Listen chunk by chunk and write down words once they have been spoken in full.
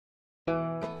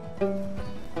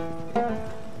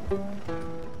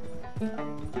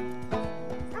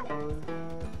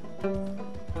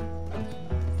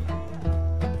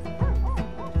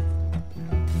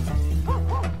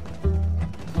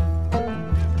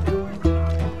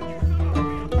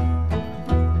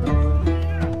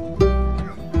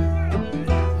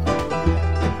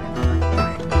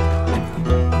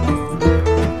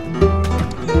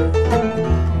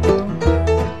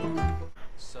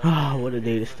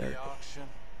start.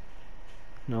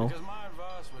 No. Because my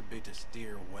advice would be to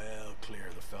steer well clear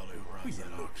of the fellow who runs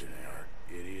that auction yard,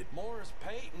 idiot. Morris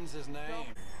Payton's his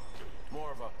name.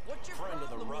 More of a friend of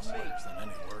the rustlers than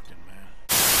any working man.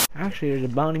 Actually, there's a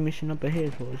bounty mission up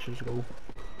ahead, so let's just go.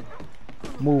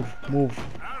 Move, move,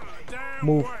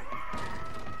 move.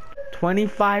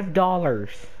 $25.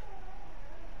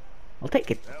 I'll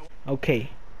take it. Okay,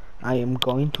 I am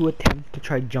going to attempt to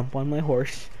try jump on my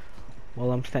horse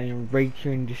while I'm standing right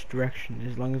here in this direction,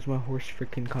 as long as my horse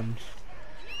freaking comes.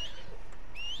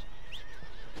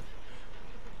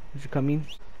 Is it coming?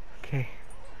 Okay.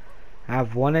 I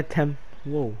have one attempt.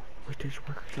 Whoa, wait, there's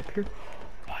workers up here.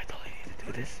 Oh, I totally need to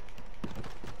do this.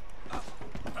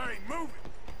 Hey, move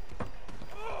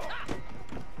it.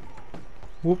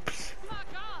 Whoops.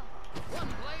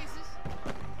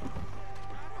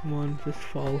 Come on, just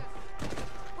fall.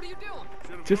 What are you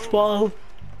doing? Just fall.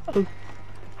 Oh,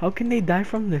 how can they die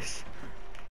from this?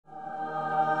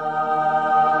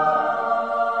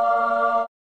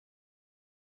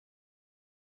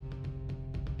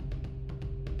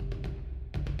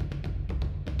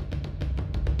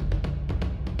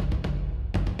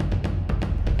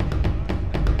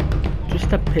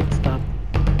 Just a pit stop.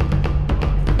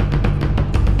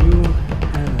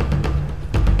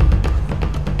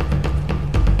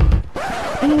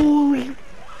 Holy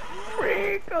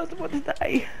frick! I was about to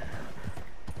die.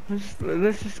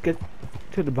 Let's just get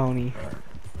to the bounty.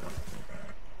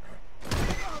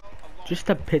 Just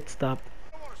a pit stop.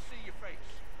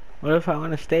 What if I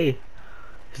want to stay?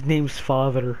 His name's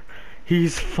Father.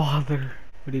 He's Father.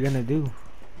 What are you gonna do?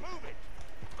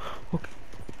 Okay.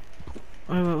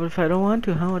 What if I don't want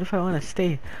to, huh? What if I want to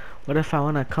stay? What if I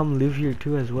want to come live here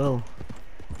too as well?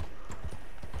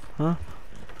 Huh?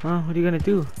 Huh? What are you gonna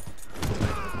do?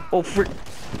 Oh, frick.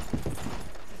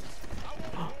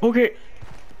 Okay.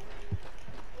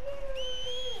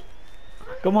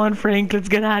 Come on, Frank, let's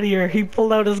get out of here. He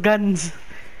pulled out his guns.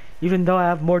 Even though I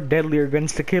have more deadlier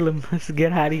guns to kill him. Let's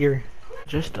get out of here.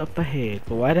 Just up ahead.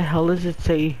 But why the hell does it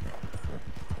say...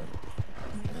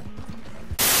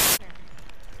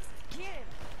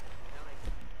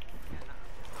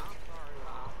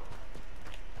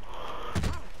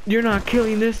 You're not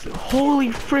killing this?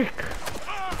 Holy frick!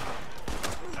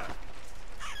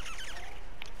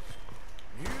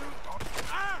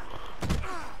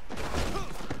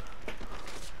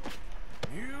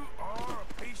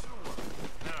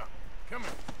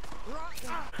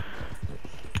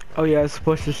 Oh yeah, it's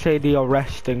supposed to say the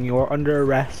arresting. You're under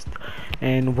arrest,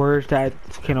 and words that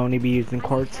can only be used in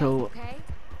court. So,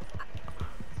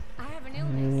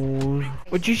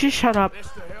 would you just shut up?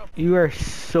 You are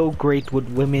so great with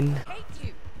women.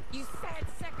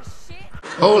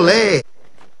 Ole! My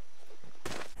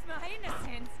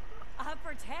innocence. I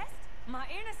protest my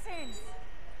innocence.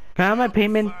 Can I have my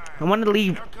payment? I want to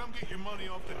leave. Come get your money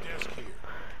off the desk here.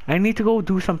 I need to go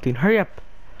do something. Hurry up.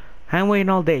 I'm waiting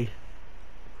all day.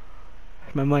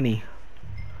 My money.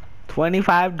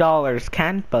 $25.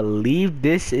 Can't believe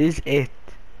this is it.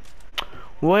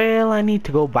 Well, I need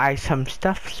to go buy some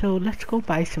stuff, so let's go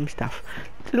buy some stuff.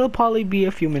 It'll probably be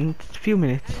a few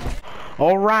minutes.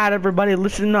 Alright, everybody,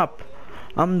 listen up.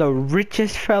 I'm the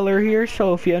richest feller here,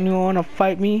 so if you want to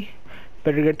fight me,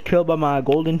 better get killed by my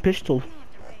golden pistol.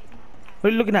 What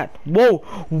are you looking at? Whoa!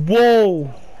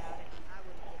 Whoa!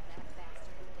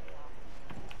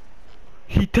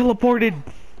 He teleported!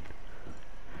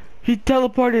 He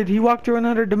teleported! He walked through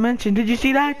another dimension. Did you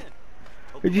see that?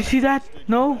 Did you see that?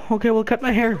 No? Okay, we'll cut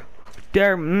my hair.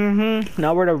 There,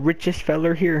 Now we're the richest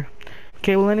feller here.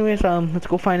 Okay, well anyways, let's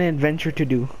go find an adventure to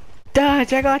do.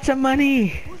 Dutch, I got some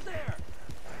money!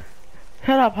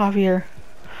 Shut up, Javier.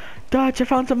 Dutch, I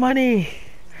found some money!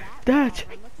 Dutch!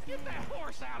 Get that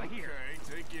horse out of here.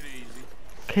 Okay, take it easy.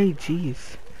 Okay,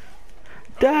 jeez.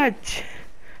 Dutch!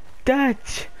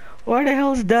 Dutch! Where the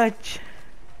hell's Dutch?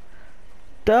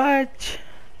 Dutch!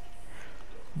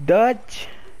 Dutch!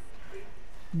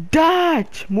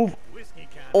 Dutch! Move,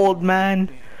 old man!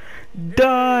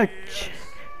 Dutch!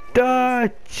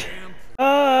 Dutch!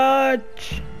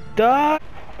 Dutch! Dutch!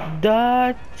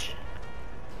 Dutch!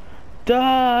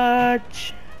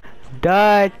 Dutch!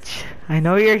 Dutch! I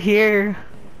know you're here.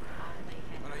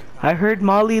 I heard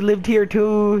Molly lived here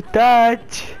too.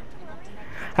 Dutch!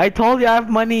 I told you I have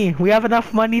money. We have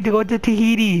enough money to go to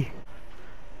Tahiti.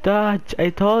 Dutch,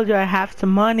 I told you I have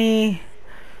some money.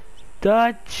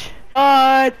 Dutch.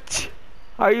 Dutch!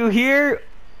 Are you here?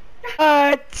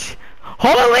 Dutch!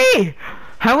 Holy!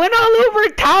 I went all over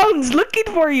towns looking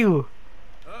for you.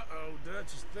 Uh-oh,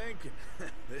 Dutch is thinking.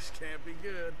 This can't be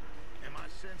good. Am I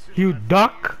censored? You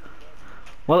duck.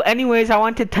 Well, anyways, I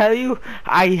want to tell you,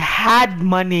 I had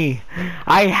money.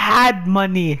 I had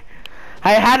money.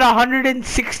 I had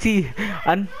 160,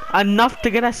 enough to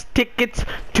get us tickets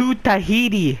to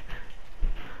Tahiti.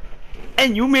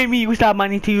 And you made me use that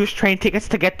money to use train tickets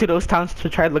to get to those towns to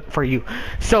try to look for you.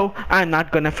 So, I'm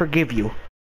not gonna forgive you.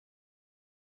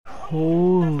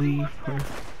 Holy fuck.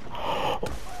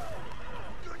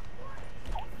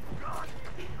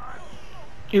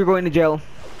 You're going to jail.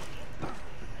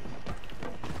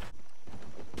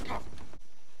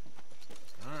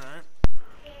 Alright.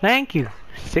 Thank you.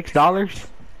 $6.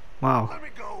 Wow.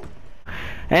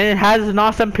 And it has an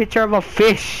awesome picture of a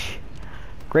fish.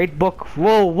 Great book.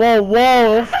 Whoa, whoa,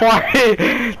 whoa. Don't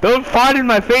fart. Don't fart in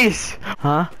my face.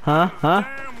 Huh? Huh? Huh?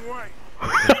 Damn way.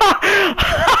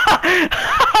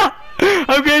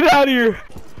 I'm getting out of here.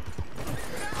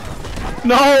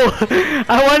 No.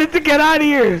 I wanted to get out of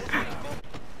here.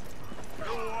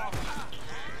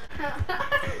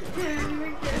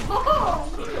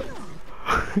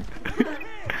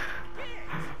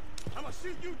 I'ma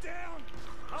shoot you down.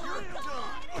 You're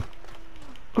done.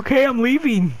 Okay, I'm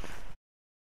leaving.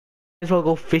 Might as well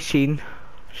go fishing.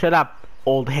 Shut up,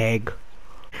 old hag.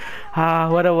 Ah,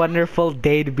 what a wonderful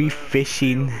day to be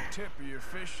fishing. Tip of your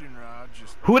fishing rod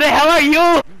just Who the hell are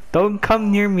you? Don't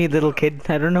come near me, little kid.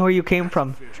 I don't know where you came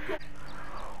from.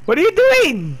 What are you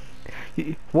doing?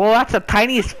 Whoa, that's the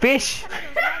tiniest fish.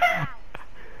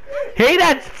 Hey,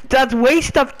 that's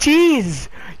waste of cheese.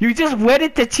 You just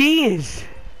wetted the cheese.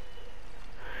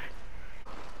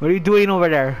 What are you doing over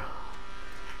there?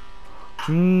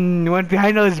 You went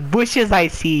behind those bushes, I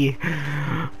see.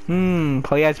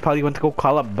 Probably went to go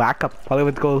call up backup. Probably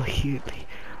went to go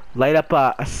light up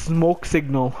a smoke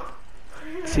signal.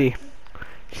 Let's see.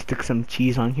 Stick some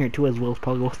cheese on here too as well.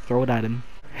 Probably go throw it at him.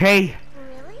 Hey!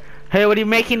 Hey, what are you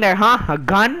making there, huh? A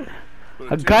gun?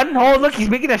 A gun? Oh, look, he's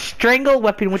making a strangle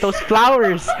weapon with those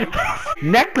flowers.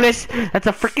 Necklace? That's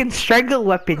a freaking strangle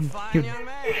weapon.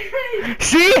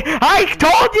 See? I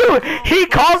told you! He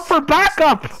called for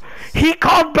backup! He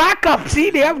called backup!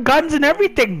 See, they have guns and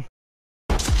everything.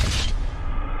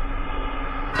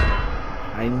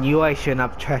 I knew I shouldn't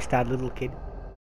have trusted that little kid.